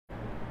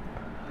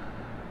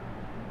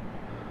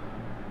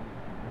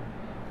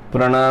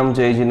प्रणाम,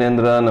 जय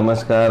जिनेन्द्र,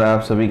 नमस्कार।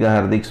 आप सभी का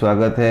हार्दिक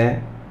स्वागत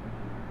है।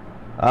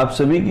 आप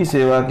सभी की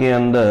सेवा के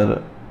अंदर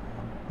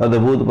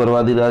अद्भुत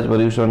परवादिराज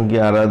पर्युषण की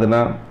आराधना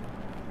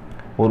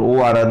और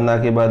वो आराधना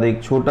के बाद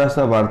एक छोटा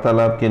सा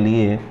वार्तालाप के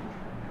लिए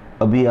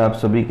अभी आप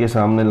सभी के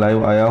सामने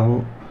लाइव आया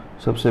हूँ।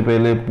 सबसे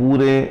पहले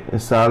पूरे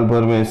साल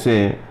भर में से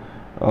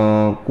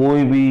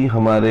कोई भी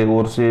हमारे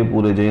ओर से,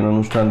 पूरे जैन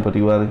अनुष्ठान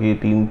परिवार की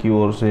टीम की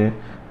ओर से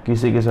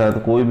किसी के साथ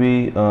कोई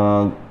भी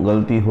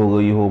गलती हो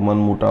गई हो, मन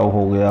मुटाव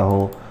हो गया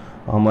हो,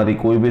 हमारी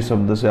कोई भी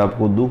शब्द से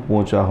आपको दुख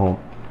पहुंचा हो,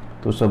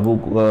 तो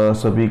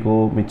सभी को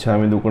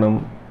मिच्छामि दुक्कडम,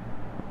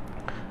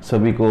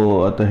 सभी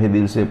को तहे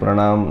दिल से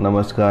प्रणाम,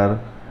 नमस्कार।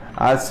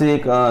 आज से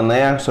एक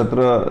नया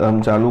सत्र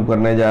हम चालू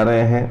करने जा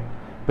रहे हैं।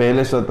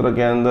 पहले सत्र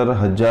के अंदर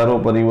हजारों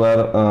परिवार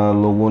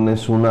लोगों ने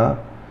सुना।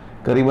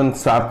 करीबन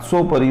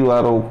 700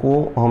 परिवारों को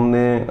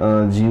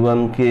हमने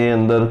जीवन के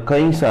अंदर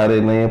कई सारे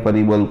नए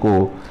परिबल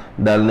को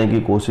डालने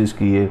की कोशिश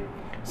की है।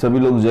 सभी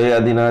लोग जय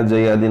आदिनाथ,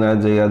 जय आदिनाथ,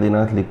 जय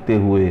आदिनाथ लिखते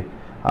हुए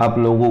आप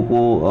लोगों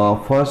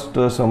को फर्स्ट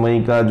समय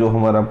का जो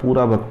हमारा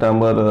पूरा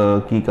भक्तामर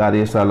की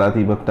कार्यशाला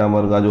थी,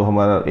 भक्तामर का जो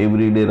हमारा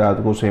एवरीडे रात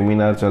को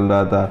सेमिनार चल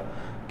रहा था,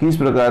 किस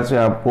प्रकार से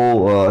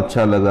आपको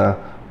अच्छा लगा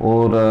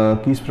और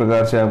किस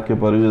प्रकार से आपके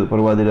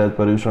परवादिराज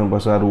पर्युषण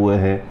पसार हुए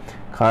हैं।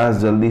 खास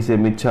जल्दी से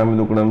मिच्छामि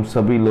दुक्कडम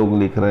सभी लोग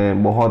लिख रहे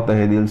हैं, बहुत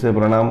तहे दिल से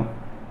प्रणाम।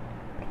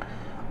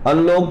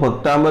 अनलोक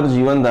भक्तामर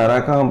जीवन धारा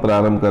का हम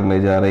प्रारंभ करने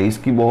जा रहे हैं।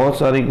 इसकी बहुत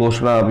सारी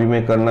घोषणा अभी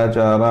मैं करना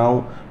चाह रहा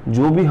हूँ।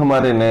 जो भी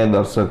हमारे नए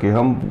दर्शक है,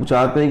 हम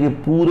चाहते हैं कि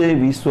पूरे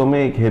विश्व में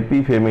एक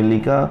हैप्पी फैमिली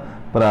का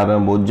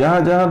प्रारंभ हो।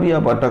 जहाँ जहाँ भी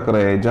आप अटक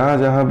रहे हैं, जहाँ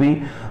जहाँ भी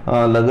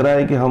लग रहा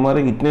है कि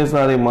हमारे इतने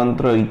सारे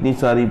मंत्र, इतनी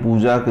सारी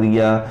पूजा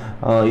क्रिया,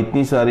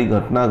 इतनी सारी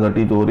घटना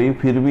घटित हो रही,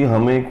 फिर भी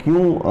हमें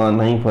क्यों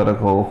नहीं फर्क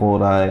हो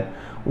रहा है,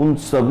 उन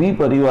सभी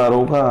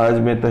परिवारों का आज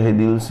मैं तहे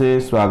दिल से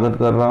स्वागत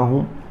कर रहा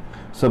हूँ।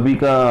 सभी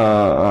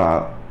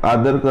का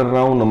आदर कर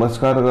रहा हूँ,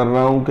 नमस्कार कर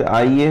रहा हूँ कि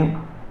आइए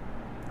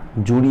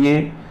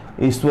जुड़िए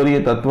ईश्वरीय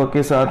तत्व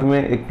के साथ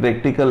में, एक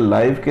प्रैक्टिकल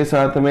लाइफ के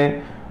साथ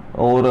में,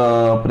 और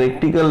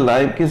प्रैक्टिकल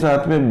लाइफ के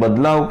साथ में,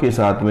 बदलाव के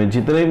साथ में।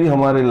 जितने भी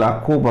हमारे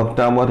लाखों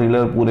भक्तामर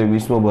हीलर पूरे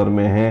विश्व भर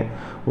में हैं,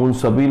 उन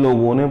सभी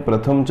लोगों ने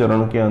प्रथम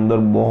चरण के अंदर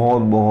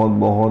बहुत बहुत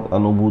बहुत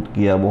अनुभूत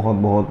किया, बहुत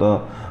बहुत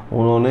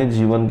उन्होंने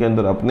जीवन के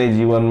अंदर, अपने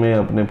जीवन में,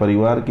 अपने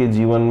परिवार के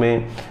जीवन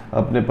में,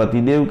 अपने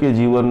पतिदेव के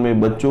जीवन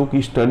में, बच्चों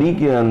की स्टडी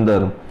के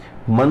अंदर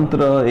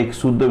मंत्र, एक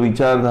शुद्ध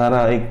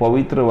विचारधारा, एक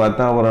पवित्र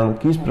वातावरण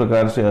किस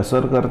प्रकार से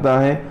असर करता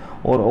है,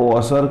 और वो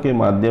असर के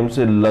माध्यम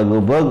से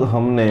लगभग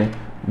हमने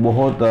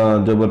बहुत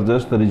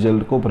ज़बरदस्त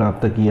रिजल्ट को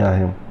प्राप्त किया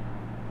है।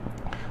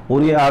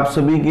 और ये आप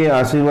सभी के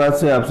आशीर्वाद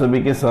से, आप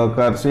सभी के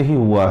सहकार से ही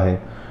हुआ है।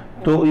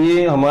 तो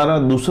ये हमारा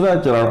दूसरा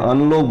चरण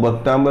अनलोक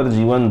भक्तामर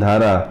जीवन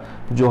धारा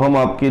जो हम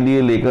आपके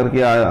लिए लेकर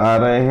के आ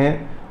रहे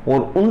हैं,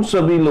 और उन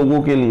सभी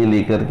लोगों के लिए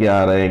लेकर के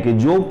आ रहे हैं कि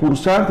जो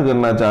पुरुषार्थ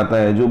करना चाहता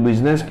है, जो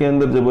बिजनेस के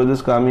अंदर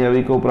जबरदस्त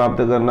कामयाबी को प्राप्त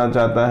करना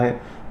चाहता है,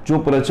 जो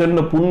प्रचंड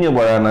पुण्य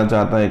बढ़ाना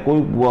चाहता है।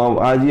 कोई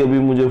आज ही अभी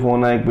मुझे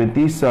फोन आया कि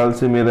 30 साल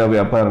से मेरा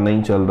व्यापार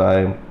नहीं चल रहा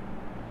है,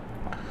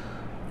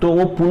 तो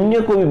वो पुण्य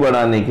को भी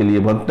बढ़ाने के लिए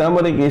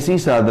भक्तामर एक ऐसी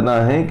साधना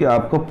है कि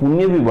आपका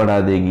पुण्य भी बढ़ा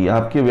देगी,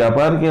 आपके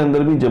व्यापार के अंदर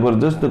भी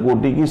जबरदस्त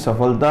कोटि की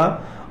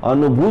सफलता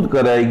अनुभूत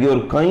कराएगी। और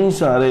कई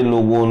सारे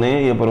लोगों ने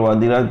ये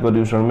परवादिराज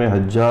पर्युषण में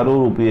हजारों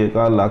रुपये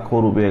का,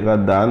 लाखों रुपये का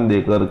दान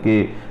दे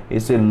करके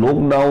इसे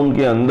लॉकडाउन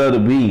के अंदर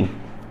भी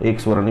एक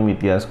स्वर्णिम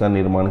इतिहास का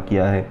निर्माण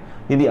किया है।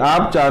 यदि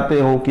आप चाहते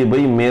हो कि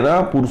भाई मेरा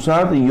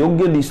पुरुषार्थ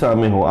योग्य दिशा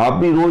में हो, आप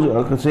भी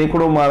रोज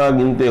सैकड़ों मारा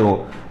गिनते हो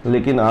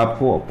लेकिन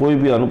आपको कोई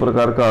भी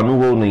प्रकार का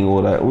अनुभव नहीं हो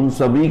रहा है, उन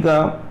सभी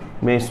का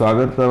मैं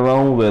स्वागत कर रहा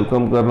हूँ,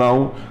 वेलकम कर रहा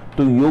हूँ।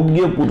 तो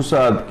योग्य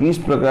पुरुषार्थ किस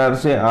प्रकार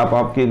से आप,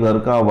 आपके घर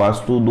का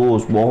वास्तु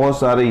दोष, बहुत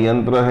सारे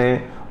यंत्र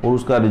हैं और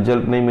उसका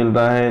रिजल्ट नहीं मिल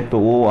रहा है, तो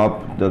वो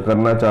आप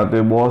करना चाहते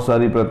हो, बहुत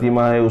सारी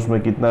प्रतिमा है, उसमें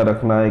कितना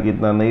रखना है,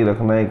 कितना नहीं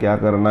रखना है, क्या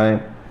करना है,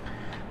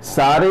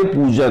 सारे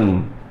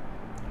पूजन,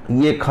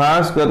 ये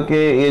खास करके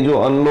ये जो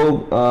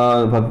अनलोक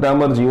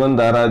भक्तामर जीवन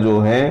धारा जो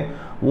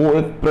है, वो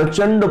एक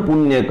प्रचंड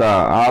पुण्य का,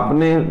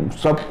 आपने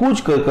सब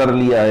कुछ कर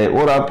लिया है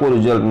और आपको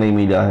रिजल्ट नहीं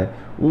मिला है,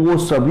 वो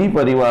सभी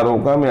परिवारों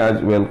का मैं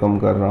आज वेलकम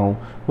कर रहा हूँ।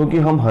 क्योंकि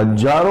हम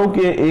हजारों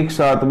के एक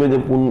साथ में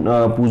जब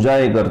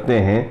पूजाएं करते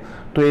हैं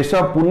तो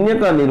ऐसा पुण्य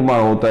का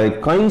निर्माण होता है।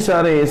 कई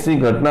सारे ऐसी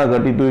घटना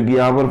घटित हुई कि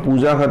यहाँ पर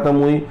पूजा खत्म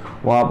हुई,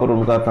 वहाँ पर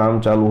उनका काम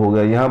चालू हो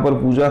गया, यहाँ पर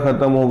पूजा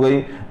खत्म हो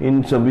गई,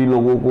 इन सभी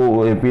लोगों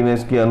को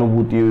हैप्पीनेस की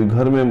अनुभूति हुई,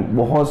 घर में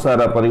बहुत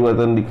सारा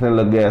परिवर्तन दिखने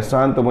लग गया,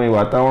 शांतमय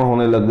वातावरण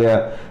होने लग गया।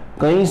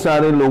 कई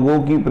सारे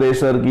लोगों की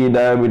प्रेशर की,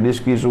 डायबिटीज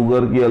की,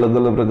 शुगर की, अलग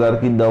अलग प्रकार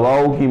की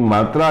दवाओं की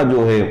मात्रा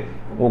जो है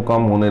वो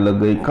कम होने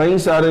लग गई। कई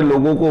सारे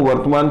लोगों को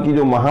वर्तमान की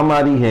जो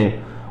महामारी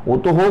है वो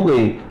तो हो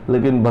गई,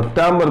 लेकिन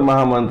भक्तामर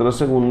महामंत्र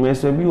से उनमें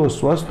से भी वो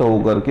स्वस्थ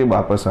होकर के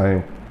वापस आए।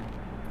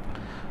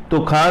 तो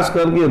खास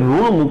करके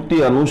ऋण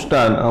मुक्ति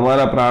अनुष्ठान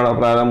हमारा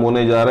प्रारंभ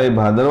होने जा रहा है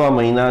भाद्रवा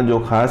महीना, जो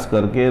खास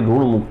करके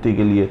ऋण मुक्ति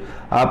के लिए।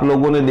 आप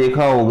लोगों ने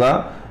देखा होगा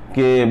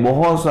कि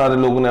बहुत सारे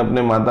लोगों ने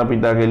अपने माता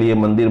पिता के लिए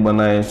मंदिर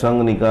बनाए,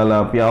 संघ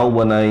निकाला, प्याऊ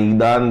बनाई,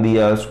 दान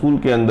दिया स्कूल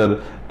के अंदर।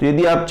 तो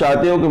यदि आप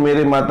चाहते हो कि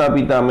मेरे माता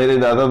पिता, मेरे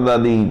दादा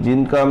दादी,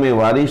 जिनका मैं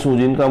वारिस हूँ,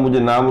 जिनका मुझे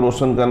नाम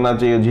रोशन करना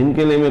चाहिए,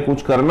 जिनके लिए मैं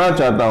कुछ करना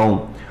चाहता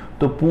हूँ,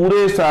 तो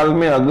पूरे साल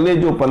में अगले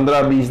जो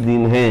 15-20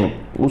 दिन हैं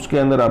उसके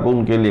अंदर आप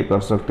उनके लिए कर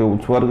सकते हो।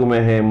 स्वर्ग में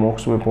है,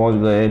 मोक्ष में पहुंच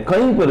गए,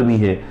 कहीं पर भी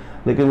है,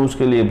 लेकिन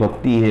उसके लिए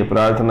भक्ति है,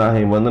 प्रार्थना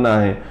है, वंदना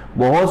है।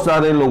 बहुत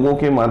सारे लोगों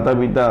के माता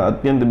पिता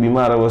अत्यंत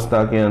बीमार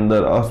अवस्था के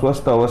अंदर,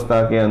 अस्वस्थ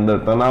अवस्था के अंदर,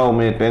 तनाव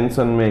में,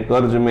 टेंशन में,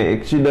 कर्ज में,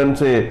 एक्सीडेंट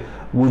से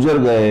गुजर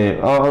गए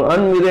और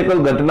अनमिरेकल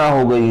घटना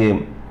हो गई है,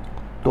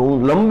 तो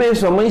लंबे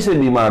समय से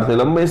बीमार थे,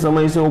 लंबे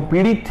समय से वो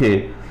पीड़ित थे।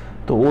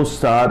 तो वो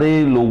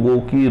सारे लोगों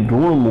की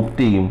ऋण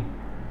मुक्ति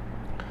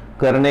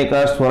करने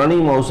का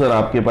स्वर्णिम अवसर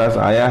आपके पास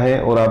आया है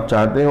और आप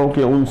चाहते हो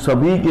कि उन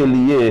सभी के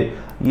लिए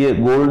ये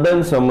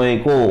गोल्डन समय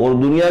को, और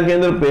दुनिया के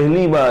अंदर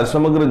पहली बार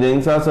समग्र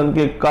जैन शासन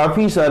के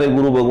काफी सारे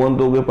गुरु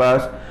भगवंतों के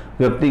पास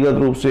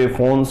व्यक्तिगत रूप से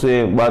फोन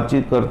से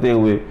बातचीत करते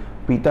हुए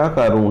पिता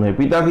का ऋण है,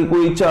 पिता की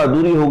कोई इच्छा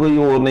अधूरी हो गई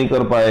वो नहीं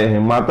कर पाए हैं,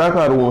 माता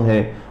का ऋण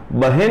है,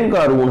 बहन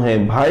का ऋण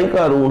है, भाई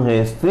का ऋण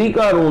है, स्त्री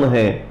का ऋण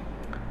है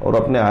और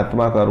अपने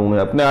आत्मा का ऋण है।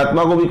 अपने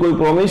आत्मा को भी कोई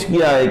प्रॉमिस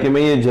किया है कि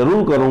मैं ये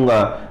जरूर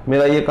करूंगा,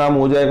 मेरा ये काम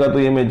हो जाएगा तो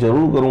ये मैं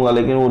जरूर करूंगा,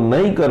 लेकिन वो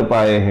नहीं कर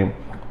पाए हैं।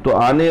 तो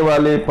आने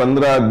वाले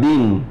 15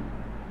 दिन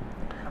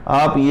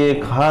आप ये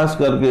खास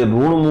करके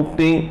ऋण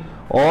मुक्ति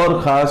और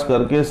खास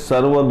करके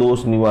सर्व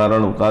दोष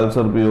निवारण,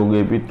 कालसर्प योग,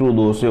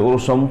 पितृदोष और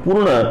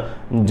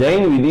संपूर्ण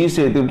जैन विधि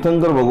से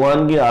तीर्थंकर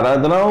भगवान की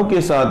आराधनाओं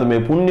के साथ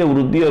में पुण्य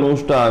वृद्धि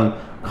अनुष्ठान,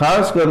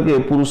 खास करके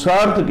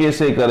पुरुषार्थ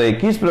कैसे करें,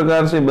 किस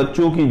प्रकार से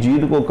बच्चों की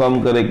जिद को कम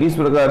करें, किस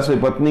प्रकार से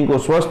पत्नी को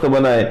स्वस्थ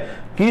बनाए,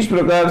 किस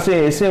प्रकार से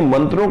ऐसे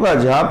मंत्रों का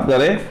जाप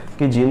करें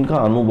कि जिनका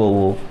अनुभव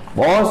हो।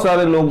 बहुत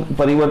सारे लोग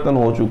परिवर्तन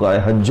हो चुका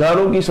है,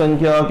 हजारों की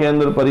संख्या के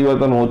अंदर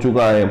परिवर्तन हो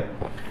चुका है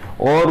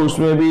और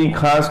उसमें भी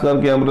खास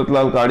करके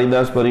अमृतलाल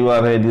कालिदास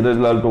परिवार है,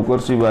 धीरजलाल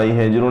टोकरसी भाई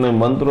है, जिन्होंने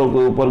मंत्रों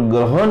के ऊपर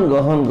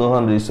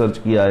गहन रिसर्च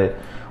किया है।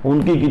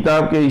 उनकी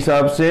किताब के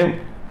हिसाब से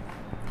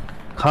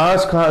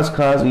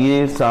खास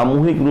ये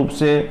सामूहिक रूप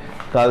से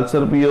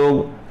कालसर्प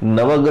योग,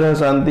 नवग्रह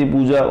शांति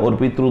पूजा और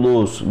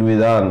पितृदोष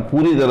विधान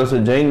पूरी तरह से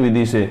जैन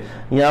विधि से।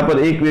 यहाँ पर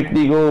एक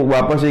व्यक्ति को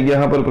वापस एक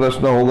यहाँ पर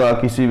प्रश्न होगा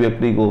किसी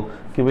व्यक्ति को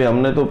कि भाई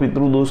हमने तो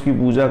पितृदोष की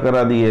पूजा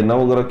करा दी है,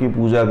 नवग्रह की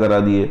पूजा करा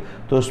दी है,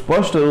 तो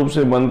स्पष्ट रूप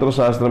से मंत्र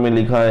शास्त्र में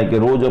लिखा है कि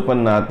रोज अपन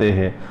नहाते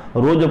हैं,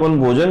 रोज अपन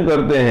भोजन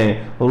करते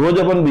हैं, रोज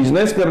अपन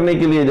बिजनेस करने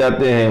के लिए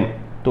जाते हैं।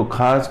 तो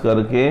खास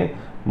करके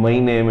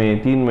महीने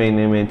में, 3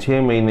 महीने में,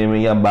 6 महीने में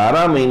या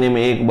 12 महीने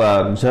में एक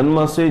बार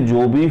जन्म से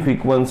जो भी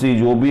फ्रीक्वेंसी,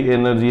 जो भी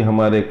एनर्जी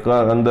हमारे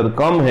अंदर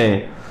कम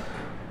है,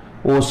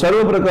 वो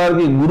सर्व प्रकार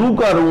की गुरु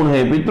का ऋण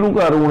है, पितृ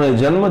का ऋण है,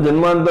 जन्म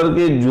जन्मांतर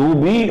के जो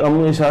भी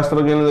हमने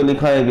शास्त्र के अंदर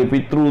लिखा है कि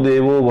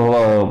पितृदेवो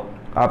भव।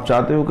 आप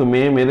चाहते हो कि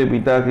मैं मेरे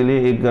पिता के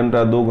लिए 1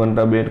 घंटा 2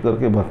 घंटा बैठ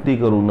करके भक्ति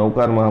करूं,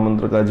 नवकार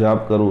महामंत्र का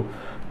जाप करूं,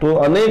 तो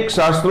अनेक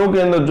शास्त्रों के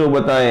अंदर जो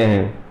बताए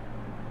हैं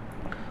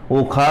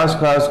वो खास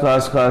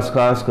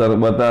कर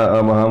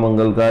बता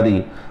महामंगलकारी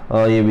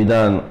ये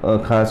विधान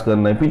खास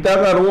करना है। पिता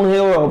का ऋण है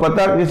वो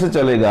पता कैसे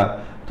चलेगा?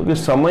 तो कि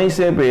समय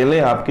से पहले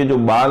आपके जो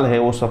बाल है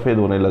वो सफेद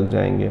होने लग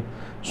जाएंगे,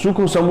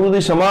 सुख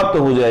समृद्धि समाप्त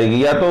हो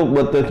जाएगी। या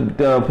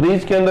तो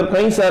फ्रिज के अंदर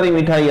कई सारी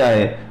मिठाइयाँ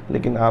हैं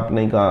लेकिन आप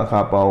नहीं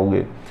खा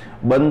पाओगे।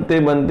 बनते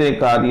बनते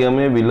कार्य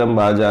में विलंब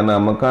आ जाना,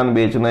 मकान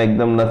बेचना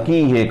एकदम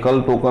नकी है,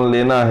 कल टोकन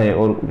लेना है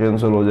और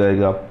कैंसिल हो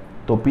जाएगा।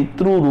 तो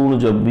पितृ ऋण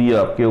जब भी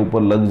आपके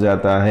ऊपर लग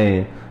जाता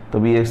है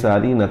तभी ये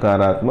सारी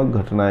नकारात्मक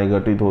घटनाएं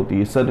घटित होती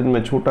है। शरीर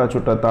में छोटा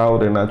छोटा ताव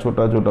रहना,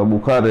 छोटा छोटा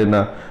बुखार रहना,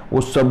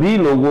 वो सभी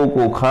लोगों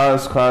को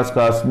खास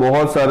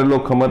बहुत सारे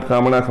लोग खमत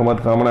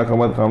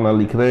कामना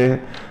लिख रहे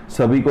हैं।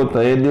 सभी को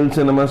तहे दिल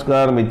से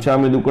नमस्कार,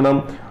 मिच्छामि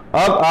दुक्कडम।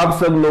 अब आप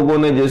सब लोगों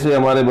ने जैसे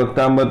हमारे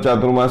भक्तांबर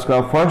चातुर्मास का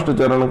फर्स्ट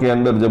चरण के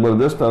अंदर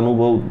जबरदस्त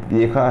अनुभव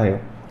देखा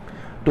है,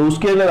 तो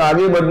उसके अंदर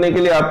आगे बढ़ने के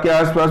लिए आपके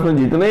आसपास में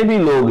जितने भी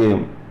लोग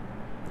हैं,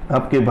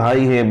 आपके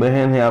भाई है,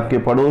 बहन है, आपके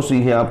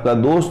पड़ोसी है, आपका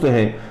दोस्त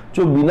है,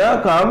 जो बिना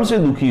काम से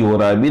दुखी हो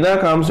रहा है, बिना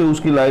काम से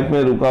उसकी लाइफ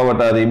में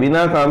रुकावट आ रही,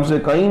 बिना काम से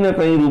कहीं ना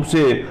कहीं रूप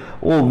से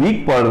वो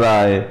वीक पड़ रहा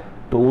है,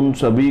 तो उन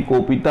सभी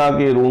को पिता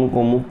के ऋण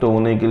को मुक्त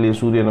होने के लिए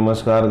सूर्य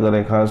नमस्कार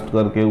करें, खास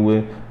करके हुए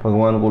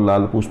भगवान को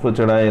लाल पुष्प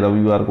चढ़ाए,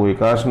 रविवार को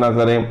एकादशना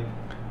करें,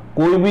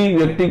 कोई भी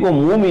व्यक्ति को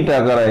मुंह मीठा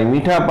कराए,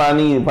 मीठा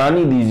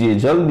पानी दीजिए,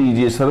 जल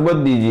दीजिए, शरबत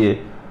दीजिए।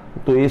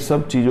 तो ये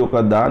सब चीज़ों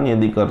का दान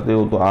यदि करते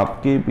हो तो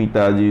आपके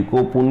पिताजी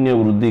को पुण्य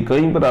वृद्धि।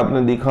 कहीं पर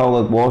आपने देखा होगा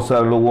बहुत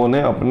सारे लोगों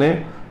ने अपने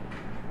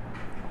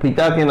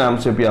पिता के नाम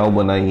से प्याऊ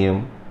बनाई है।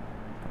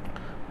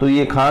 तो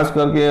ये खास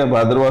करके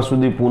भाद्रवा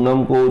सुदी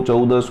पूनम को,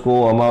 14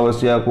 को,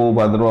 अमावस्या को,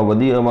 भाद्रवा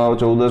वदी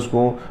अमावस्या 14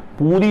 को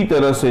पूरी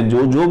तरह से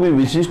जो भी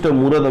विशिष्ट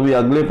मुहूर्त अभी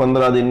अगले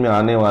 15 दिन में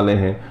आने वाले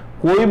हैं,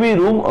 कोई भी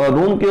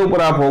रूम के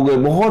ऊपर आप हो गए,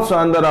 बहुत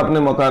शानदार आपने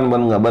मकान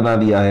बना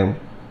दिया है,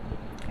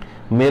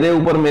 मेरे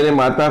ऊपर मेरे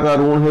माता का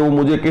ऋण है वो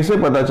मुझे कैसे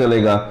पता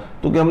चलेगा?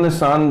 तो कि हमने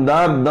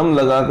शानदार दम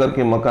लगा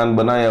करके मकान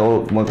बनाया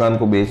और मकान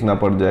को बेचना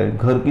पड़ जाए,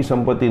 घर की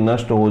संपत्ति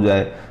नष्ट हो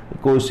जाए,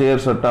 कोई शेयर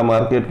सट्टा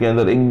मार्केट के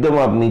अंदर एकदम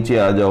आप नीचे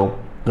आ जाओ,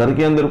 घर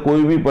के अंदर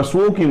कोई भी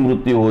पशुओं की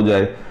मृत्यु हो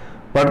जाए,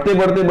 पढ़ते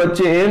पढ़ते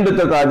बच्चे एंड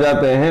तक आ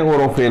जाते हैं और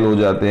वो फेल हो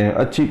जाते हैं,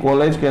 अच्छी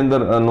कॉलेज के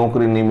अंदर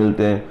नौकरी नहीं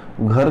मिलते हैं,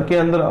 घर के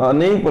अंदर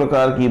अनेक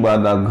प्रकार की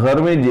बाधा,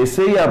 घर में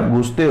जैसे ही आप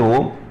घुसते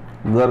हो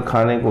घर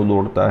खाने को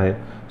दौड़ता है।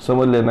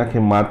 समझ लेना कि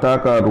माता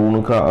का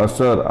ऋण का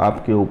असर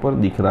आपके ऊपर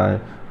दिख रहा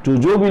है।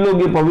 जो भी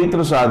लोग ये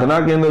पवित्र साधना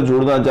के अंदर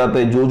जुड़ना चाहते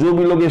हैं, जो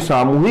भी लोग ये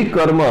सामूहिक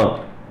कर्म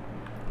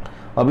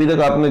अभी तक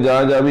आपने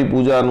जहां जहां भी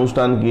पूजा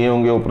अनुष्ठान किए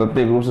होंगे वो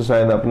प्रत्येक रूप से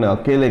शायद आपने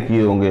अकेले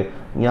किए होंगे,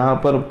 यहाँ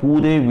पर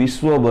पूरे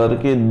विश्व भर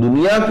के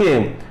दुनिया के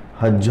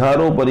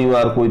हजारों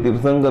परिवार, कोई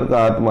तीर्थंकर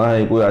का आत्मा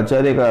है, कोई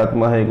आचार्य का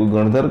आत्मा है, कोई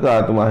गणधर का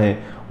आत्मा है,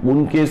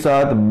 उनके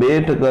साथ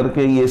बैठ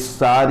करके ये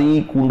सारी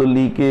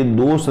कुंडली के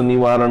दोष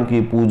निवारण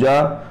की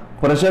पूजा,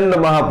 प्रचंड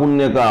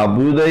महापुण्य का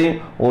अभ्युदय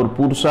और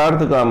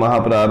पुरुषार्थ का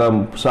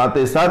महाप्रारंभ, साथ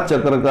ही साथ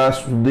चक्र का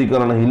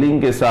शुद्धिकरण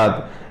हीलिंग के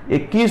साथ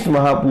 21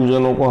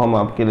 महापूजनों को हम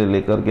आपके लिए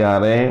लेकर के आ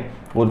रहे हैं।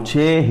 और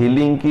 6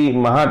 हीलिंग की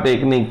महा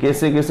टेक्निक,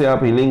 कैसे कैसे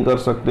आप हीलिंग कर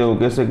सकते हो,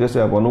 कैसे कैसे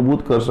आप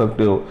अनुभूत कर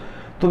सकते हो।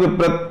 तो कि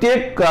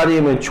प्रत्येक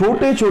कार्य में,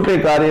 छोटे छोटे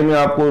कार्य में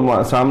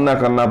आपको सामना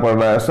करना पड़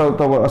रहा है,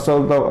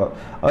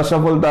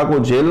 असफलता को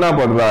झेलना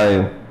पड़ रहा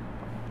है,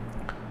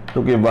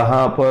 तो कि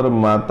वहां पर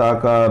माता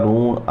का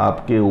ऋण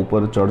आपके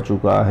ऊपर चढ़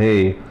चुका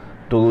है।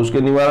 तो उसके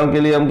निवारण के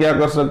लिए हम क्या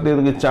कर सकते हैं,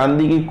 तो कि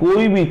चांदी की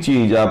कोई भी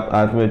चीज, आप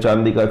हाथ में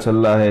चांदी का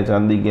छल्ला है,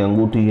 चांदी की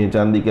अंगूठी है,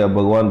 चांदी के आप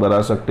भगवान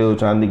बना सकते हो,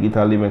 चांदी की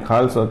थाली में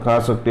खा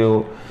सकते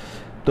हो,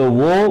 तो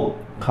वो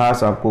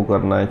खास आपको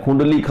करना है।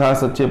 कुंडली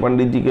खास अच्छे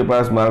पंडित जी के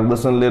पास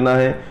मार्गदर्शन लेना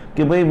है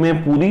कि भाई मैं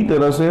पूरी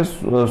तरह से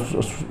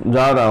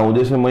जा रहा हूँ,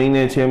 जैसे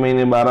महीने 6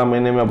 महीने 12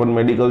 महीने में अपन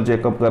मेडिकल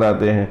चेकअप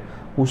कराते हैं,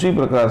 उसी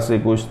प्रकार से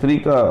कोई स्त्री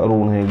का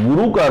ऋण है,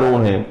 गुरु का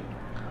ऋण है।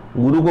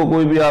 गुरु को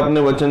कोई भी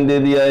आपने वचन दे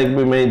दिया है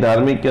कि मैं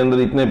धार्मिक के अंदर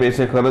इतने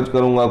पैसे खर्च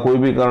करूंगा, कोई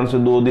भी कारण से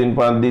 2 दिन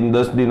 5 दिन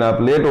 10 दिन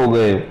आप लेट हो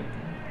गए,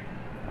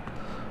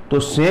 तो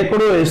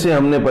सैकड़ों ऐसे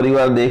हमने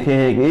परिवार देखे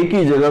हैं कि एक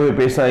ही जगह पे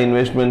पैसा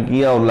इन्वेस्टमेंट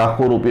किया और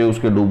लाखों रुपए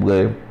उसके डूब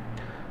गए,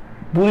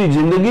 पूरी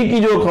जिंदगी की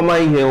जो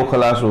कमाई है वो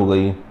खलास हो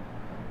गई।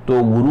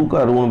 तो गुरु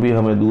का ऋण भी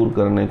हमें दूर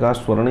करने का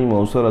स्वर्णिम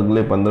अवसर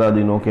अगले 15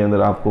 दिनों के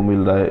अंदर आपको मिल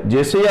रहा है।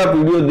 जैसे ही आप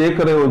वीडियो देख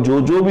रहे हो,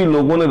 जो भी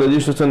लोगों ने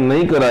रजिस्ट्रेशन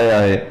नहीं कराया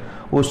है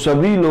वो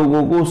सभी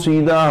लोगों को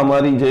सीधा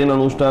हमारी जैन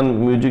अनुष्ठान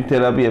म्यूजिक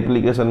थेरापी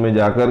एप्लीकेशन में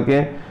जाकर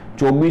के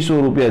 2400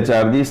 रुपया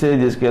चार्जिस है,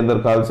 जिसके अंदर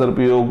कालसर्प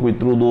योग,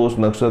 पितृदोष,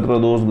 नक्षत्र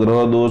दोष,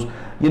 ग्रह दोष,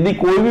 यदि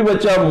कोई भी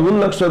बच्चा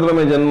मूल नक्षत्र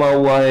में जन्मा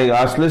हुआ है,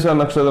 आश्लेषा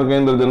नक्षत्र के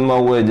अंदर जन्मा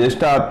हुआ है,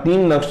 ज्येष्ठा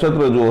 3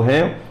 नक्षत्र जो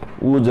है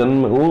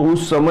वो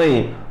उस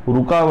समय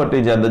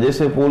रुकावटें ज्यादा,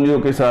 जैसे पोलियो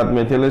के साथ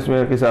में,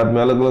 थैलेसीमिया के साथ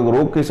में, अलग अलग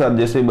रोग के साथ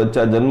जैसे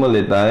बच्चा जन्म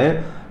लेता है,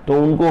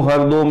 तो उनको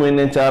हर 2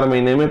 महीने 4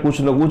 महीने में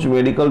कुछ न कुछ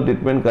मेडिकल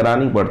ट्रीटमेंट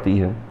करानी पड़ती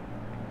है।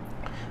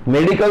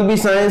 मेडिकल भी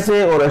साइंस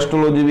है और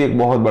एस्ट्रोलॉजी भी एक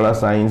बहुत बड़ा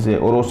साइंस है,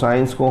 और वो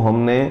साइंस को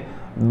हमने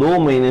 2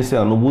 महीने से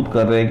अनुभूत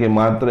कर रहे हैं कि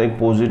मात्र एक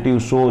पॉजिटिव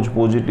सोच,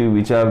 पॉजिटिव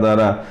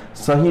विचारधारा,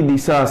 सही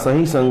दिशा,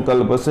 सही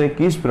संकल्प से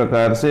किस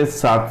प्रकार से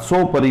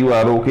 700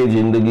 परिवारों के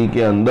जिंदगी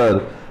के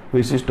अंदर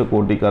विशिष्ट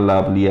कोटि का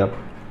लाभ लिया।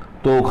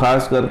 तो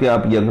खास करके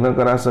आप यज्ञ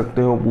करा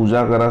सकते हो,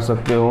 पूजा करा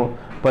सकते हो,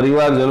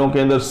 परिवारजनों के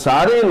अंदर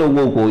सारे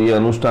लोगों को ये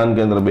अनुष्ठान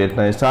के अंदर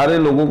बैठना है, सारे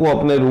लोगों को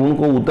अपने ऋण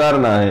को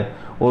उतारना है,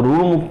 और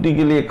ऋण मुक्ति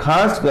के लिए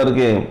खास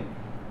करके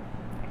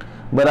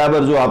बराबर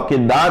जो आपके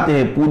दांत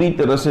हैं, पूरी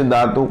तरह से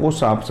दांतों को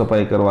साफ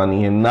सफाई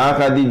करवानी है।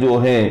 नाक आदि जो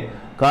है,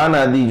 कान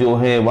आदि जो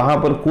है, वहां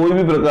पर कोई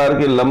भी प्रकार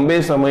के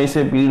लंबे समय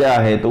से पीड़ा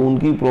है तो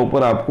उनकी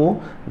प्रॉपर आपको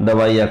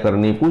दवाइयां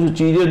करनी, कुछ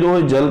चीजें जो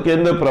है जल के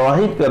अंदर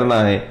प्रवाहित करना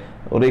है,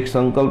 और एक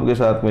संकल्प के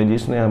साथ में,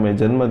 जिसने हमें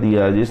जन्म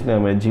दिया, जिसने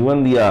हमें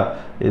जीवन दिया,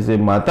 जैसे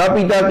माता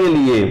पिता के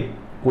लिए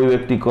कोई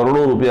व्यक्ति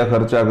करोड़ों रुपया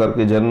खर्चा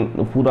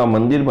करके पूरा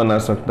मंदिर बना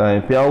सकता है,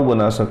 प्याऊ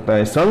बना सकता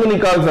है, संघ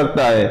निकाल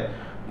सकता है,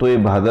 तो ये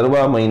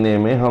भादरवा महीने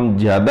में हम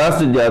ज्यादा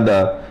से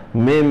ज्यादा,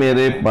 मैं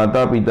मेरे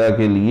माता पिता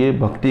के लिए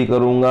भक्ति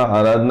करूंगा,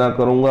 आराधना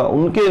करूंगा,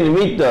 उनके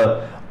निमित्त,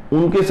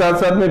 उनके साथ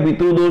साथ में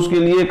पितृदोष के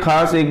लिए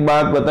खास एक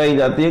बात बताई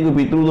जाती है कि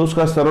पितृदोष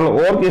का सरल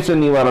और कैसे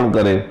निवारण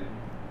करें।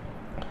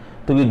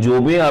 तो कि जो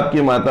भी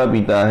आपके माता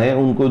पिता हैं,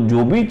 उनको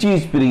जो भी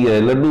चीज प्रिय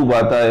है, लड्डू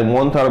भाता है,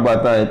 मोहनथाल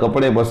भाता है,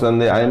 कपड़े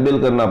पसंद है, आइंबेल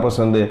करना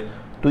पसंद है,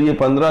 तो ये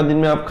 15 दिन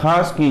में आप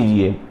खास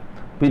कीजिए।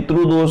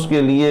 पितृदोष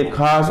के लिए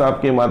खास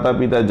आपके माता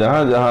पिता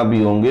जहां जहां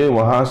भी होंगे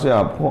वहां से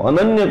आपको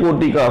अनन्य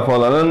कोटि का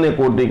फल, अनन्य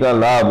कोटि का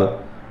लाभ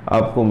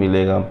आपको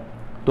मिलेगा।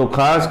 तो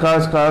खास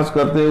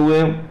करते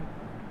हुए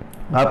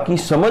आपकी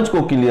समझ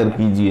को क्लियर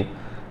कीजिए।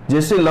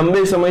 जैसे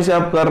लंबे समय से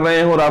आप कर रहे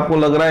हैं और आपको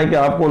लग रहा है कि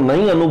आपको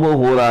नहीं अनुभव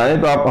हो रहा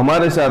है, तो आप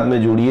हमारे साथ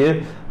में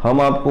जुड़िए।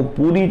 हम आपको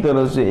पूरी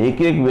तरह से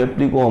एक एक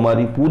व्यक्ति को,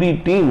 हमारी पूरी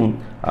टीम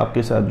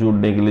आपके साथ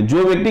जुड़ने के लिए,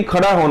 जो व्यक्ति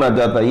खड़ा होना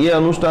चाहता है, ये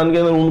अनुष्ठान के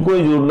अंदर उनको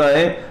ही जुड़ना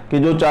है कि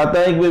जो चाहता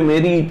है कि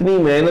मेरी इतनी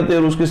मेहनत है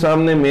और उसके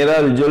सामने मेरा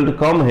रिजल्ट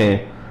कम है,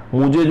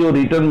 मुझे जो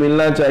रिटर्न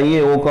मिलना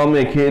चाहिए वो कम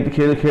है।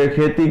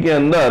 खेती के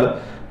अंदर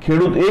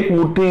खेडूत एक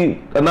मुट्ठी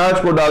अनाज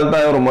को डालता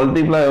है और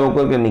मल्टीप्लाई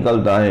होकर के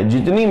निकलता है।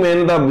 जितनी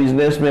मेहनत आप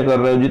बिजनेस में कर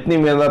रहे हो, जितनी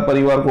मेहनत आप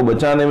परिवार को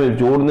बचाने में,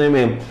 जोड़ने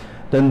में,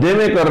 धंधे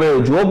में कर रहे हो,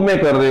 जॉब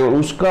में कर रहे हो,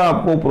 उसका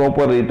आपको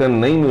प्रॉपर रिटर्न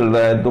नहीं मिल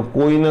रहा है, तो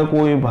कोई ना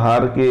कोई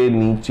भार के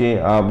नीचे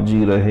आप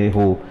जी रहे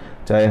हो।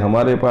 चाहे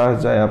हमारे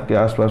पास, चाहे आपके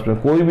आसपास में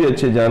कोई भी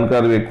अच्छे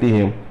जानकार व्यक्ति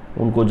हैं,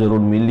 उनको जरूर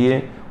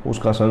मिलिए,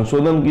 उसका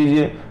संशोधन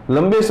कीजिए।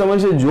 लंबे समय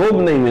से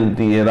जॉब नहीं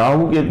मिलती है,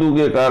 राहु केतु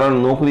के कारण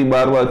नौकरी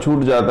बार बार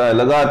छूट जाता है,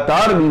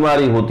 लगातार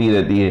बीमारी होती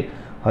रहती है,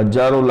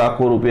 हजारों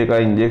लाखों रुपए का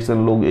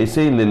इंजेक्शन लोग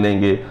ऐसे ही ले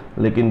लेंगे,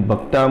 लेकिन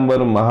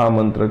भक्तांबर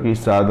महामंत्र की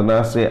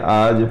साधना से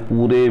आज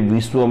पूरे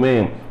विश्व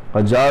में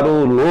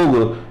हजारों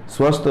लोग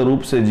स्वस्थ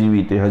रूप से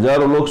जीवित है,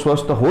 हजारों लोग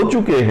स्वस्थ हो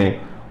चुके हैं,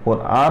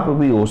 और आप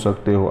भी हो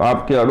सकते हो,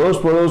 आपके अड़ोस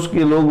पड़ोस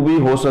के लोग भी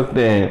हो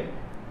सकते हैं।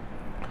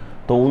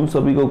 तो उन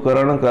सभी को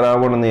करण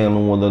करावण ने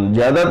अनुमोदन,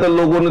 ज्यादातर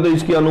लोगों ने तो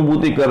इसकी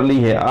अनुभूति कर ली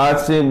है। आज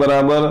से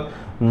बराबर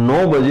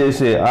 9 बजे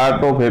से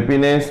आर्ट ऑफ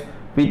हैप्पीनेस,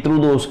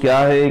 पितृदोष क्या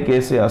है,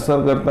 कैसे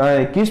असर करता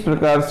है, किस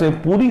प्रकार से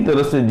पूरी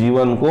तरह से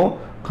जीवन को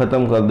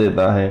खत्म कर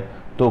देता है।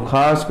 तो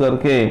खास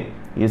करके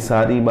ये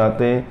सारी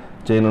बातें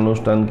चैन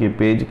अनुष्ठान के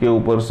पेज के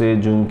ऊपर से,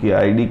 जूम की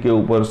आईडी के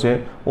ऊपर से,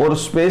 और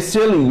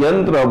स्पेशल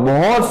यंत्र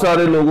बहुत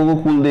सारे लोगों को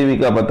कुलदेवी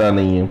का पता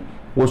नहीं है,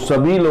 वो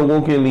सभी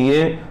लोगों के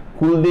लिए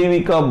कुलदेवी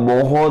का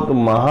बहुत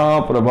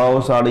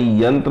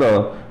महाप्रभावशाली यंत्र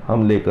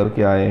हम लेकर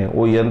के आए हैं।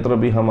 वो यंत्र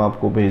भी हम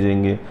आपको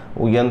भेजेंगे,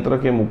 वो यंत्र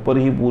के ऊपर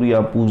ही पूरी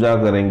आप पूजा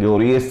करेंगे,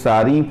 और ये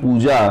सारी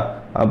पूजा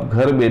आप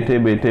घर बैठे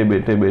बैठे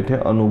बैठे बैठे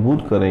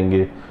अनुभूत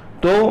करेंगे।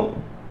 तो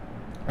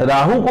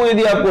राहु को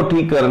यदि आपको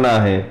ठीक करना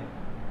है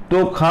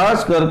तो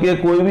खास करके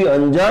कोई भी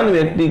अनजान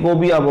व्यक्ति को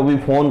भी आप अभी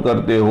फोन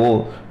करते हो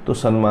तो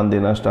सम्मान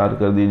देना स्टार्ट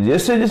कर दीजिए।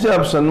 जैसे जैसे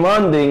आप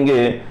सम्मान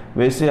देंगे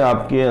वैसे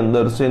आपके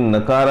अंदर से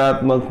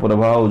नकारात्मक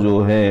प्रभाव जो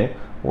है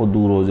वो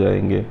दूर हो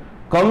जाएंगे।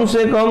 कम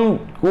से कम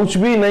कुछ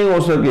भी नहीं हो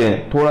सके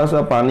थोड़ा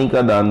सा पानी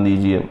का दान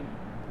दीजिए।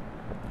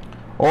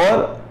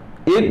 और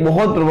एक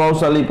बहुत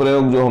प्रभावशाली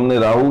प्रयोग जो हमने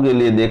राहु के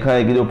लिए देखा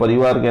है कि जो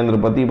परिवार के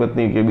अंदर पति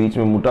पत्नी के बीच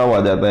में मुटाव आ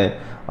जाता है,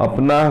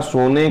 अपना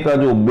सोने का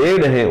जो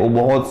बेड है वो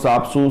बहुत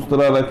साफ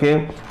सुथरा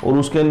रखें, और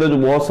उसके अंदर जो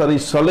बहुत सारी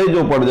सले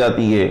जो पड़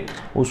जाती है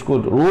उसको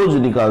रोज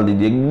निकाल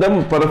दीजिए,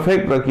 एकदम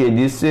परफेक्ट रखिए,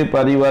 जिससे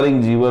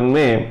पारिवारिक जीवन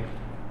में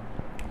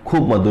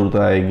खूब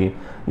मधुरता आएगी।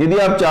 यदि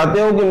आप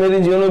चाहते हो कि मेरे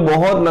जीवन में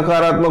बहुत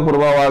नकारात्मक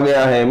प्रभाव आ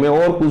गया है, मैं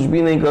और कुछ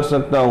भी नहीं कर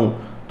सकता हूं,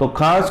 तो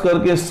खास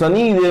करके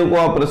शनि देव को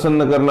आप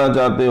प्रसन्न करना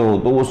चाहते हो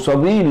तो वो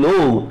सभी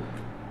लोग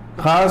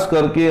खास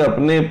करके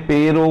अपने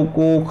पैरों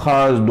को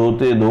खास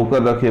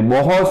धोकर रखे।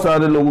 बहुत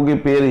सारे लोगों के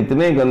पैर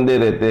इतने गंदे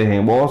रहते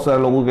हैं, बहुत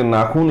सारे लोगों के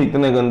नाखून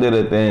इतने गंदे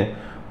रहते हैं,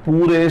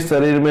 पूरे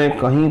शरीर में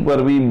कहीं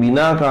पर भी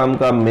बिना काम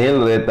का मैल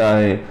रहता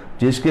है,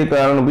 जिसके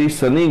कारण भी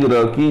शनि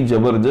ग्रह की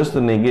जबरदस्त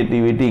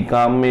नेगेटिविटी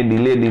काम में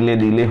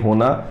डिले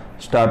होना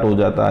स्टार्ट हो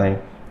जाता है।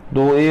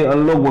 तो ये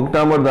अनलोक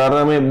भक्तामर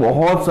धारणा में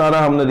बहुत सारा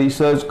हमने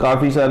रिसर्च,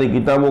 काफी सारी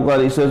किताबों का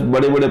रिसर्च,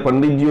 बड़े बड़े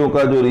पंडित जियों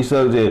का जो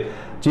रिसर्च है,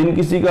 जिन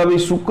किसी का भी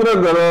शुक्र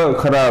ग्रह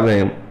खराब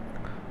है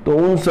तो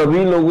उन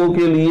सभी लोगों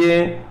के लिए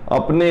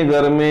अपने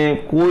घर में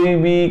कोई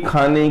भी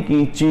खाने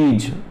की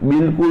चीज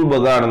बिल्कुल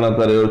बगाड़ न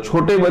करे, और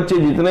छोटे बच्चे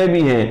जितने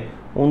भी हैं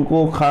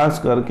उनको खास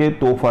करके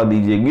तोहफा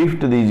दीजिए,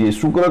 गिफ्ट दीजिए।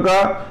 शुक्र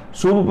का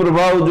शुभ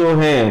प्रभाव जो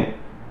है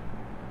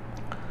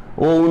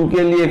वो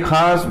उनके लिए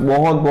खास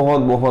बहुत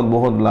बहुत बहुत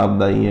बहुत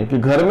लाभदायी है कि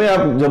घर में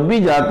आप जब भी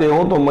जाते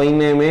हो तो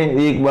महीने में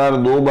एक बार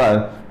 2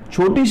 बार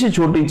छोटी से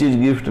छोटी चीज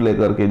गिफ्ट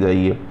लेकर के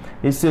जाइए।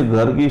 इससे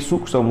घर की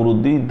सुख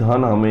समृद्धि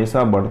धन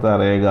हमेशा बढ़ता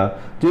रहेगा।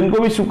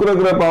 जिनको भी शुक्र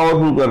ग्रह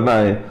पावरफुल करना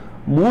है,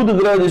 बुध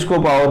ग्रह जिसको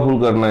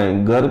पावरफुल करना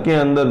है, घर के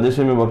अंदर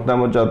जैसे मैं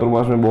भक्तामर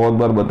चातुर्मास में बहुत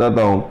बार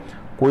बताता हूँ,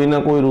 कोई ना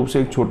कोई रूप से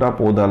एक छोटा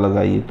पौधा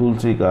लगाइए,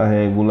 तुलसी का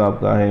है, गुलाब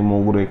का है,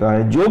 मोगरे का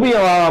है, जो भी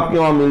आपके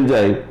वहां मिल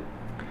जाए,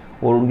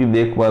 और उनकी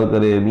देखभाल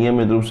करे,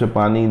 नियमित रूप से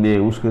पानी दे,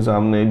 उसके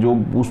सामने जो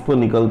पुष्प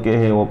निकल के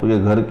है वो आपके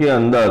घर के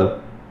अंदर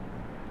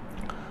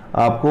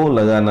आपको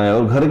लगाना है।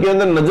 और घर के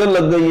अंदर नजर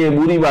लग गई है,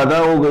 बुरी बाधा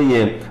हो गई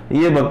है,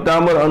 ये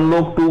भक्तामर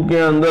अनलॉक 2 के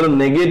अंदर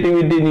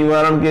नेगेटिविटी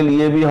निवारण के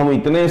लिए भी हम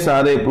इतने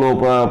सारे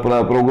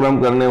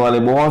प्रोग्राम करने वाले।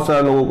 बहुत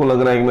सारे लोगों को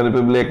लग रहा है कि मेरे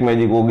पे ब्लैक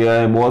मैजिक हो गया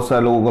है, बहुत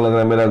सारे लोगों को लग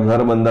रहा है मेरा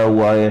घर बंधा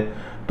हुआ है,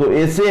 तो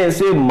ऐसे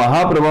ऐसे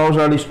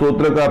महाप्रभावशाली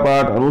स्तोत्र का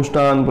पाठ,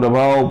 अनुष्ठान,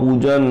 प्रभाव,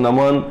 पूजन,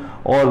 नमन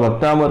और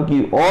भक्तामर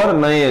की और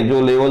नए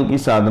जो लेवल की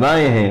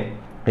साधनाएं हैं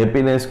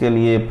हैप्पीनेस के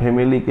लिए,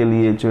 फैमिली के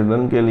लिए,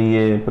 चिल्ड्रन के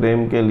लिए,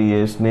 प्रेम के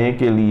लिए, स्नेह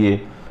के लिए,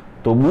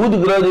 तो बुध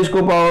ग्रह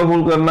जिसको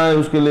पावरफुल करना है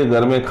उसके लिए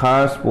घर में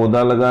खास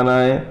पौधा लगाना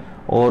है।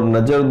 और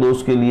नजर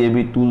दोष के लिए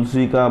भी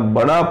तुलसी का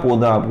बड़ा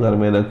पौधा आप घर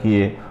में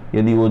रखिए।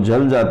 यदि वो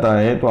जल जाता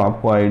है तो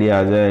आपको आइडिया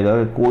आ जाएगा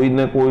कि कोई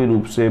न कोई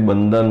रूप से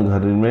बंधन घर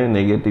में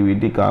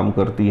नेगेटिविटी काम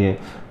करती है।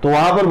 तो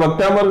वहां पर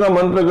भक्तामर का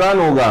मंत्र गान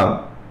होगा।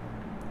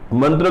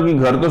 मंत्र की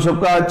घर तो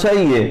सबका अच्छा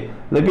ही है,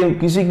 लेकिन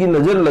किसी की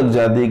नजर लग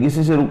जाती है,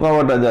 किसी से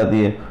रुकावट आ जाती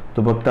है,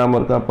 तो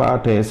भक्तामर का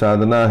पाठ है,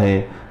 साधना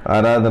है,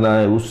 आराधना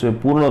है, उससे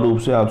पूर्ण रूप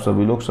से आप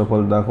सभी लोग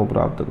सफलता को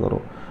प्राप्त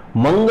करो।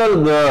 मंगल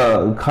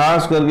ग्रह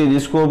खास करके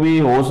जिसको भी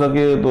हो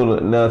सके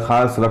तो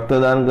खास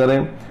रक्तदान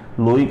करें।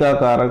 लोही का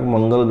कारक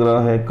मंगल ग्रह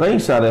है, कई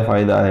सारे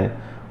फायदा है।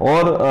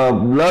 और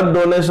ब्लड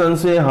डोनेशन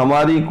से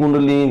हमारी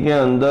कुंडली के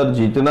अंदर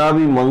जितना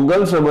भी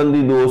मंगल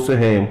संबंधी दोष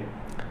है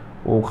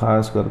वो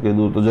खास करके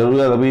दूर। तो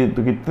ज़रूरत अभी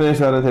तो कितने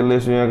सारे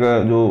थैलेसीमिया का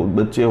जो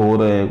बच्चे हो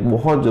रहे हैं,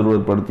 बहुत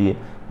ज़रूरत पड़ती है।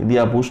 यदि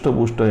आप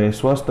पुष्ट है,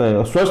 स्वस्थ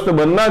है, स्वस्थ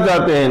बनना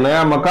चाहते हैं,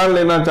 नया मकान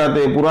लेना चाहते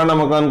हैं, पुराना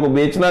मकान को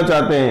बेचना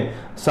चाहते हैं,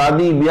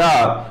 शादी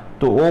ब्याह,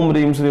 तो ओम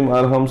ह्रीम श्रीम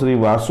अरहम श्री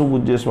वासु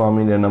पूज्य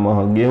स्वामी ने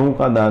नमः गेहूं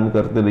का दान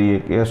करते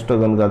रहिए,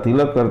 अष्टगन का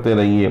तिलक करते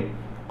रहिए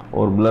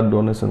और ब्लड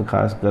डोनेशन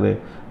खास करें।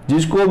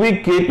 जिसको भी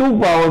केतु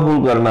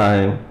पावरफुल करना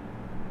है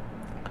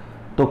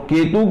तो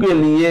केतु के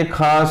लिए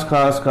खास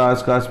खास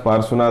खास खास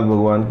पार्श्वनाथ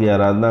भगवान की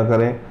आराधना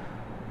करें।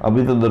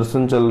 अभी तो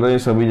दर्शन चल रहे हैं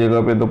सभी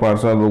जगह पे, तो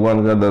पार्श्वनाथ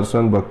भगवान का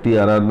दर्शन भक्ति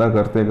आराधना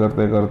करते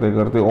करते करते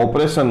करते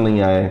ऑपरेशन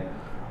नहीं आए।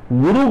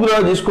 गुरु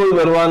ग्रह जिसको भी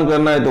बलवान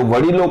करना है तो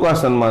वडीलों का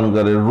सम्मान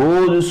करें।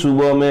 रोज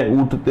सुबह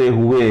में उठते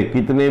हुए,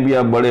 कितने भी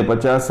आप बड़े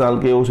 50 साल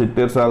के हो,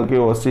 70 साल के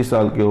हो, 80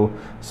 साल के हो,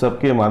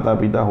 सबके माता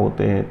पिता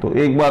होते हैं, तो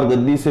एक बार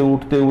गद्दी से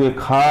उठते हुए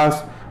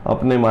खास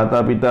अपने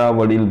माता पिता,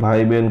 वडील,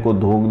 भाई बहन को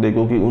धोख दे,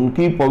 क्योंकि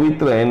उनकी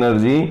पवित्र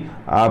एनर्जी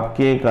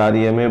आपके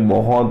कार्य में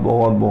बहुत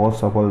बहुत बहुत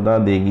सफलता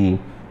देगी।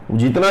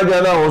 जितना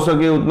ज्यादा हो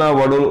सके उतना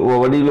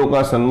वडीलों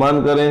का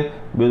सम्मान करें,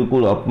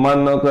 बिल्कुल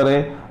अपमान न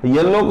करें।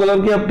 येलो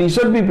कलर की आप टी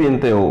शर्ट भी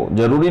पहनते हो,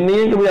 जरूरी नहीं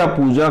है कि भाई आप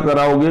पूजा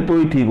कराओगे तो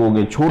ही ठीक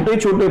होगे। छोटे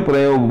छोटे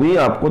प्रयोग भी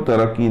आपको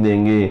तरक्की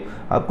देंगे।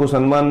 आपको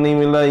सम्मान नहीं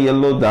मिल रहा है,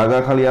 येलो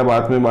धागा खाली आप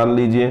हाथ में बांध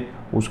लीजिए,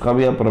 उसका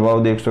भी आप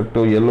प्रभाव देख सकते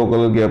हो। येलो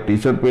कलर की आप टी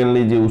शर्ट पहन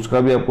लीजिए, उसका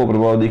भी आपको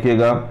प्रभाव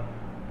दिखेगा।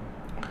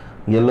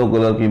 येलो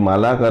कलर की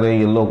माला करें,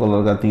 येलो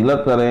कलर का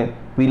तिलक करें,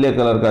 पीले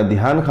कलर का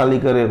ध्यान खाली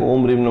करें,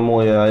 ओम ह्रीम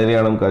नमो या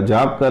हरियाणम का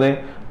जाप करें।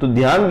 तो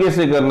ध्यान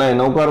कैसे करना है,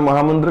 नवकार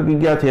महामंत्र की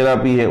क्या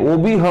थेरापी है, वो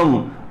भी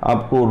हम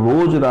आपको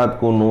रोज रात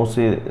को 9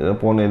 से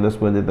पौने 10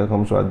 बजे तक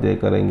हम स्वाध्याय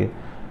करेंगे।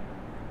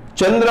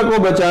 चंद्र को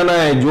बचाना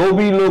है, जो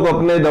भी लोग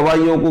अपने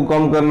दवाइयों को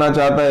कम करना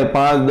चाहता है,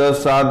 5,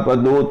 10, 7,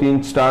 2,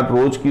 3 स्टार्ट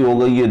रोज की हो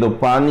गई है, तो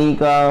पानी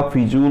का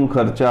फिजूल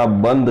खर्चा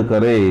बंद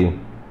करे,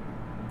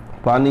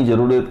 पानी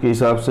जरूरत के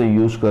हिसाब से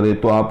यूज करे,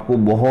 तो आपको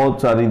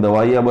बहुत सारी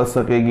दवाइयां बच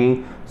सकेगी।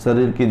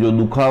 शरीर के जो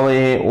दुखावे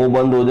हैं वो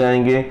बंद हो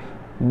जाएंगे।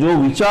 जो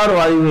विचार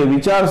वायु है,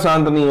 विचार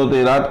शांत नहीं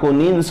होते, रात को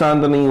नींद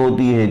शांत नहीं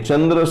होती है,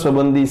 चंद्र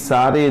संबंधी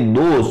सारे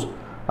दोष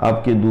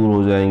आपके दूर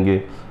हो जाएंगे।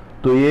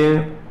 तो ये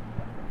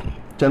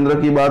चंद्र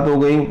की बात हो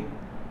गई।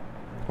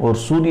 और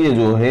सूर्य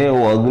जो है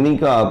वो अग्नि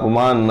का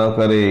अपमान न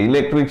करे,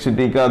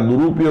 इलेक्ट्रिसिटी का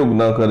दुरुपयोग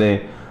न करे,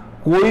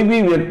 कोई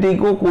भी व्यक्ति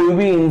को, कोई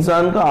भी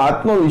इंसान का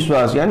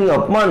आत्मविश्वास यानी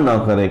अपमान ना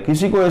करे।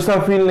 किसी को ऐसा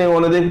फील नहीं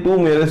होने दे कि तू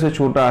मेरे से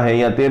छोटा है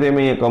या तेरे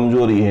में ये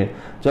कमजोरी है।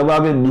 जब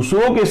आप ये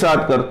दूसरों के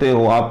साथ करते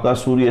हो, आपका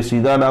सूर्य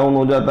सीधा डाउन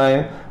हो जाता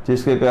है,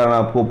 जिसके कारण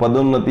आपको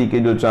पदोन्नति के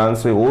जो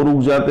चांस है वो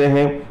रुक जाते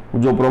हैं,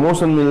 जो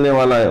प्रमोशन मिलने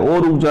वाला है वो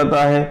रुक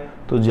जाता है।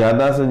 तो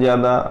ज्यादा से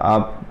ज्यादा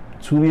आप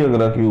सूर्य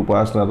ग्रह की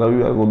उपासना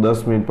रविवार को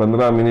 10 मिनट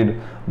 15 मिनट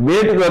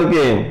बैठ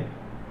करके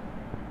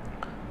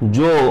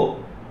जो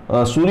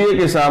सूर्य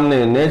के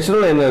सामने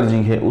नेचुरल एनर्जी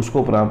है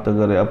उसको प्राप्त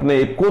करें। अपने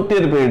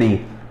 71 पीढ़ी,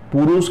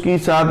 पुरुष की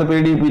 7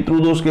 पीढ़ी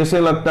पितृदोष कैसे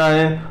लगता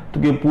है,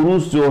 तो कि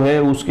पुरुष जो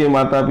है उसके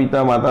माता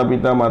पिता माता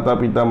पिता माता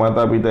पिता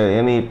माता पिता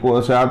यानी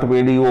 7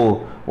 पीढ़ी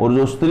वो, और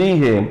जो स्त्री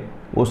है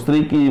वो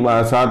स्त्री की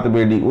 7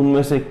 पीढ़ी,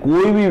 उनमें से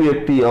कोई भी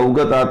व्यक्ति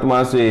अवगत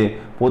आत्मा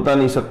से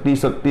पोतानी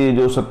शक्ति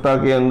जो सत्ता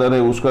के अंदर है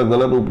उसका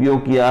गलत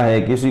उपयोग किया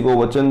है, किसी को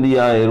वचन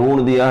दिया है,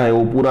 ऋण दिया है,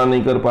 वो पूरा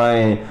नहीं कर पाए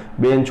हैं,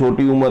 बहन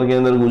छोटी उम्र के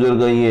अंदर गुजर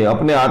गई है,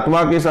 अपने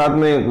आत्मा के साथ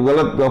में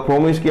गलत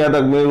प्रॉमिस किया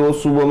था, मैं रोज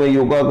सुबह में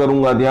योगा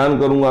करूंगा, ध्यान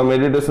करूंगा,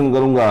 मेडिटेशन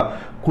करूंगा,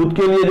 खुद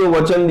के लिए जो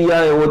वचन दिया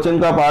है वचन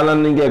का पालन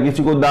नहीं किया,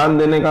 किसी को दान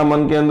देने का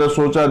मन के अंदर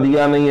सोचा,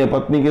 दिया नहीं है,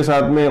 पत्नी के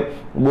साथ में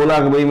बोला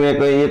कि भाई मैं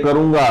ये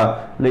करूंगा,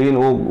 लेकिन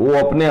वो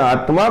अपने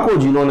आत्मा को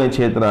जिन्होंने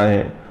छेड़ा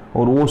है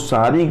और वो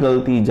सारी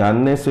गलती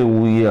जानने से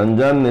हुई है,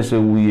 अनजानने से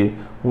हुई है,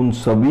 उन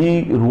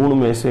सभी ऋण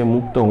में से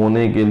मुक्त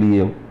होने के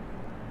लिए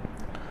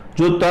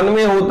जो तन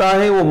में होता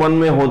है वो मन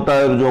में होता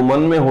है, और जो मन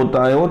में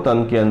होता है वो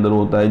तन के अंदर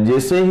होता है।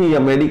 जैसे ही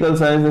मेडिकल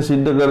साइंस ने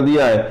सिद्ध कर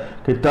दिया है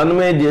कि तन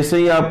में जैसे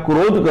ही आप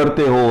क्रोध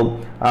करते हो,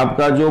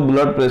 आपका जो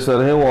ब्लड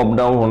प्रेशर है वो अप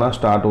डाउन होना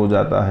स्टार्ट हो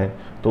जाता है।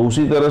 तो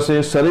उसी तरह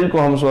से शरीर को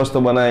हम स्वस्थ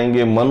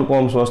बनाएंगे, मन को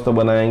हम स्वस्थ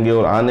बनाएंगे,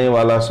 और आने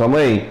वाला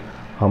समय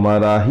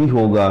हमारा ही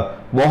होगा।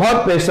 बहुत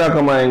पैसा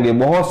कमाएंगे,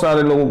 बहुत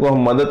सारे लोगों को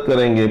हम मदद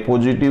करेंगे,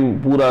 पॉजिटिव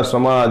पूरा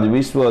समाज,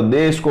 विश्व,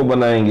 देश को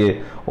बनाएंगे।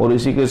 और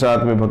इसी के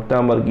साथ में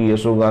भक्तामर की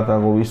यशोगाथा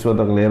को विश्व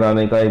तक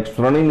लहराने का एक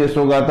स्वर्णिम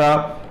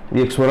यशोगाथा,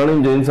 एक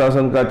स्वर्णिम जैन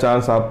शासन का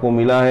चांस आपको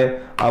मिला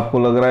है। आपको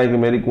लग रहा है कि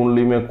मेरी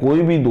कुंडली में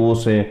कोई भी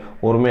दोष है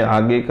और मैं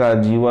आगे का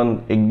जीवन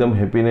एकदम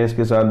हैप्पीनेस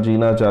के साथ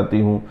जीना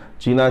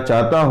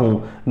चाहता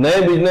हूँ,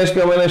 नए बिजनेस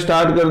का मैंने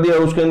स्टार्ट कर दिया,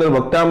 उसके अंदर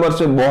भक्तामर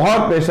से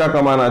बहुत पैसा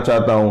कमाना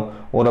चाहता हूँ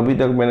और अभी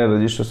तक मैंने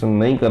रजिस्ट्रेशन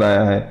नहीं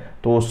कराया है,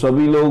 तो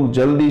सभी लोग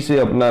जल्दी से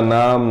अपना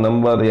नाम,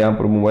 नंबर, यहाँ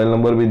पर मोबाइल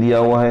नंबर भी दिया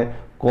हुआ है,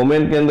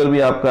 कमेंट के अंदर भी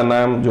आपका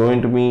नाम,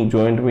 जॉइंट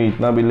मी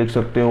इतना भी लिख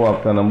सकते हो,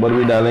 आपका नंबर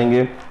भी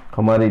डालेंगे।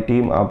 हमारी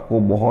टीम आपको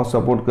बहुत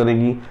सपोर्ट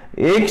करेगी।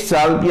 1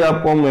 साल की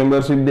आपको हम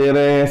मेंबरशिप दे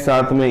रहे हैं,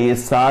 साथ में ये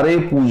सारे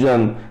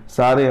पूजन,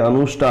 सारे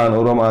अनुष्ठान,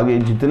 और हम आगे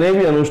जितने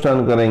भी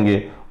अनुष्ठान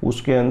करेंगे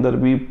उसके अंदर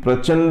भी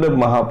प्रचंड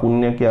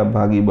महापुण्य के आप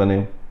भागी बने।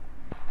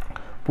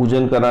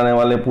 पूजन कराने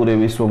वाले पूरे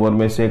विश्व भर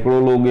में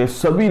सैकड़ों लोग हैं,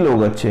 सभी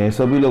लोग अच्छे हैं,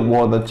 सभी लोग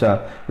बहुत अच्छा।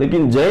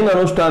 लेकिन जैन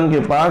अनुष्ठान के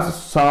पास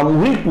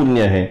सामूहिक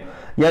पुण्य है,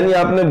 यानी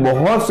आपने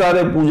बहुत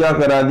सारे पूजा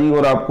करा दी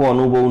और आपको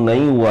अनुभव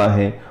नहीं हुआ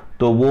है,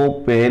 तो वो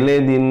पहले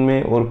दिन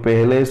में और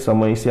पहले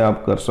समय से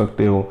आप कर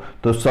सकते हो।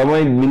 तो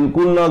समय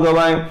बिल्कुल न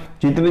गवाएं।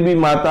 जितनी भी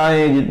माताएं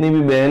हैं, जितनी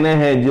भी बहनें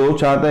हैं, जो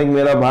चाहता है कि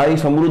मेरा भाई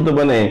समृद्ध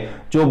बने,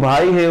 जो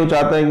भाई है वो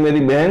चाहता है कि मेरी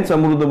बहन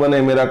समृद्ध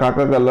बने, मेरा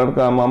काका का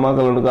लड़का, मामा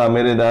का लड़का,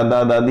 मेरे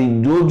दादा दादी,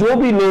 जो जो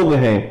भी लोग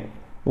हैं,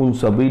 उन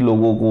सभी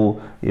लोगों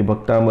को ये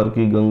भक्तामर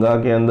की गंगा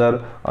के अंदर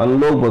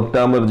अनलोक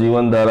भक्तामर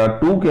जीवन धारा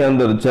 2 के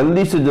अंदर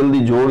जल्दी से जल्दी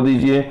जोड़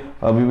दीजिए।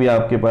 अभी भी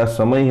आपके पास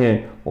समय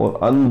है और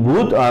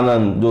अद्भुत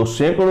आनंद जो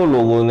सैकड़ों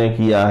लोगों ने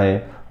किया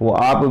है वो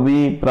आप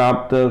भी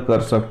प्राप्त कर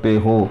सकते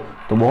हो।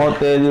 तो बहुत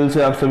तहे दिल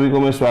से आप सभी को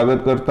मैं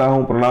स्वागत करता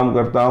हूं, प्रणाम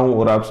करता हूं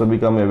और आप सभी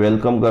का मैं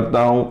वेलकम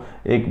करता हूं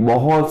एक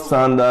बहुत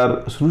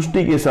शानदार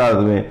सृष्टि के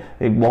साथ में,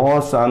 एक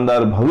बहुत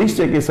शानदार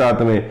भविष्य के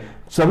साथ में।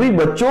 सभी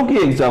बच्चों की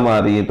एग्जाम आ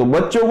रही है, तो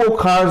बच्चों को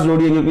खास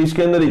जोड़िए, क्योंकि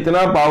इसके अंदर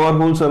इतना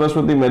पावरफुल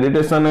सरस्वती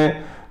मेडिटेशन है।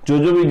 जो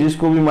भी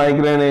जिसको भी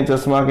माइग्रेन है,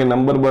 चश्मा के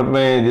नंबर बढ़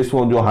रहे हैं,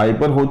 जिसको जो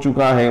हाइपर हो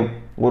चुका है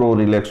और वो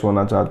रिलैक्स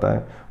होना चाहता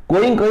है,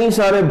 कोई कई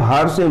सारे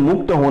भार से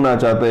मुक्त होना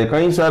चाहता है,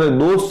 कई सारे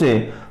दोष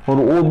से, और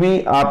वो भी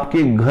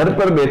आपके घर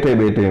पर बैठे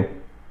बैठे,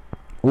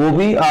 वो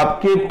भी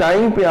आपके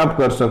टाइम पे आप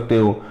कर सकते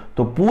हो।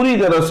 तो पूरी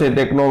तरह से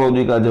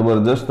टेक्नोलॉजी का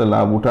जबरदस्त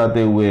लाभ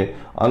उठाते हुए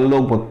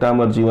अनलोक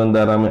भक्तामर जीवन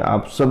धारा में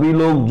आप सभी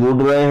लोग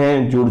जुड़ रहे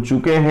हैं, जुड़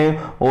चुके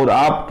हैं, और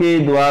आपके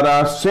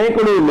द्वारा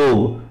सैकड़ों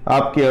लोग,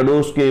 आपके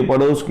अड़ोस के,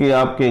 पड़ोस के,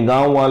 आपके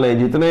गांव वाले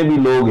जितने भी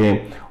लोग हैं,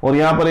 और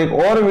यहाँ पर एक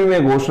और भी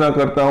मैं घोषणा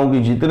करता हूं कि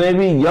जितने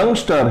भी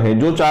यंगस्टर हैं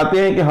जो चाहते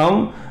हैं कि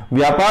हम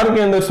व्यापार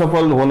के अंदर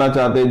सफल होना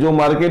चाहते हैं, जो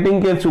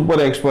मार्केटिंग के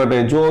सुपर एक्सपर्ट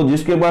है, जो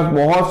जिसके पास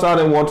बहुत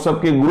सारे व्हाट्सएप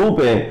के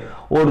ग्रुप है,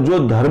 और जो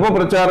धर्म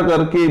प्रचार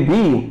करके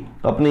भी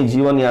अपनी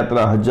जीवन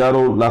यात्रा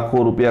हजारों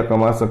लाखों रुपया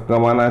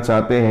कमाना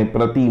चाहते हैं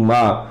प्रति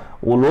माह,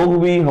 वो लोग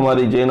भी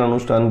हमारी जैन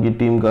अनुष्ठान की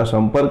टीम का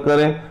संपर्क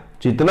करें।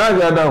 जितना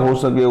ज्यादा हो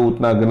सके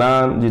उतना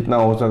ज्ञान, जितना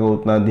हो सके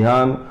उतना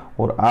ध्यान,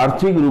 और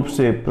आर्थिक रूप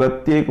से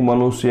प्रत्येक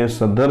मनुष्य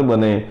सद्धर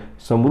बने,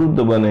 समृद्ध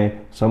बने,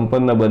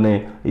 संपन्न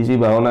बने। इसी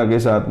भावना के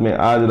साथ में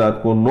आज रात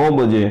को 9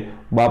 बजे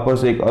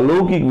वापस एक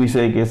अलौकिक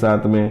विषय के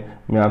साथ में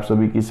मैं आप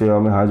सभी की सेवा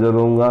में हाजिर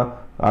रहूंगा।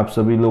 आप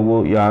सभी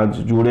लोगों आज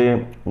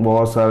जुड़े,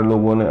 बहुत सारे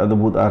लोगों ने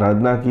अद्भुत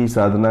आराधना की,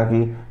 साधना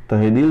की।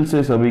 तहे दिल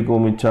से सभी को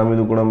मिच्छामि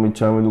दुक्कडम,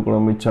 मिच्छामि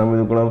दुक्कडम, मिच्छामि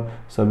दुक्कडम,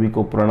 सभी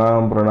को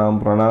प्रणाम प्रणाम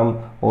प्रणाम।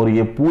 और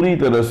ये पूरी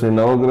तरह से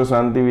नवग्रह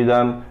शांति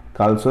विधान,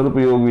 कालसर्प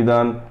योग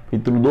विधान,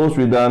 पितृदोष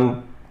विधान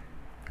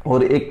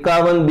और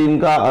 51 दिन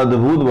का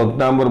अद्भुत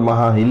भक्तामर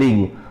महा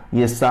हीलिंग,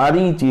 ये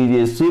सारी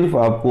चीजें सिर्फ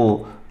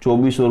आपको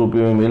 2400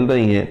 रुपये में मिल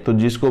रही है। तो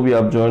जिसको भी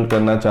आप ज्वाइन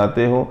करना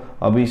चाहते हो,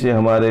 अभी से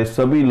हमारे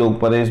सभी लोग,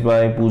 परेश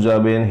भाई, पूजा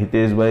बेन,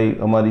 हितेश भाई,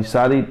 हमारी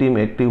सारी टीम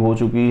एक्टिव हो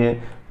चुकी है।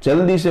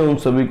 जल्दी से उन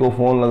सभी को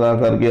फोन लगा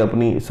करके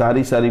अपनी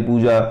सारी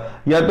पूजा,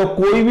 या तो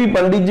कोई भी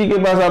पंडित जी के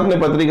पास आपने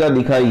पत्रिका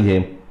दिखाई है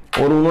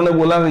और उन्होंने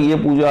बोला कि ये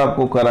पूजा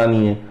आपको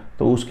करानी है,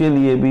 तो उसके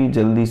लिए भी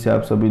जल्दी से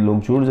आप सभी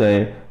लोग जुड़ जाए।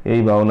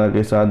 यही भावना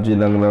के साथ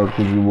जिलंगना और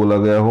कुछ भी बोला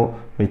गया हो,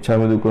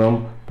 मिच्छामि दुक्कडम,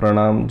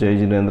 प्रणाम, जय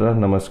जिनेन्द्र,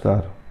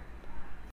 नमस्कार।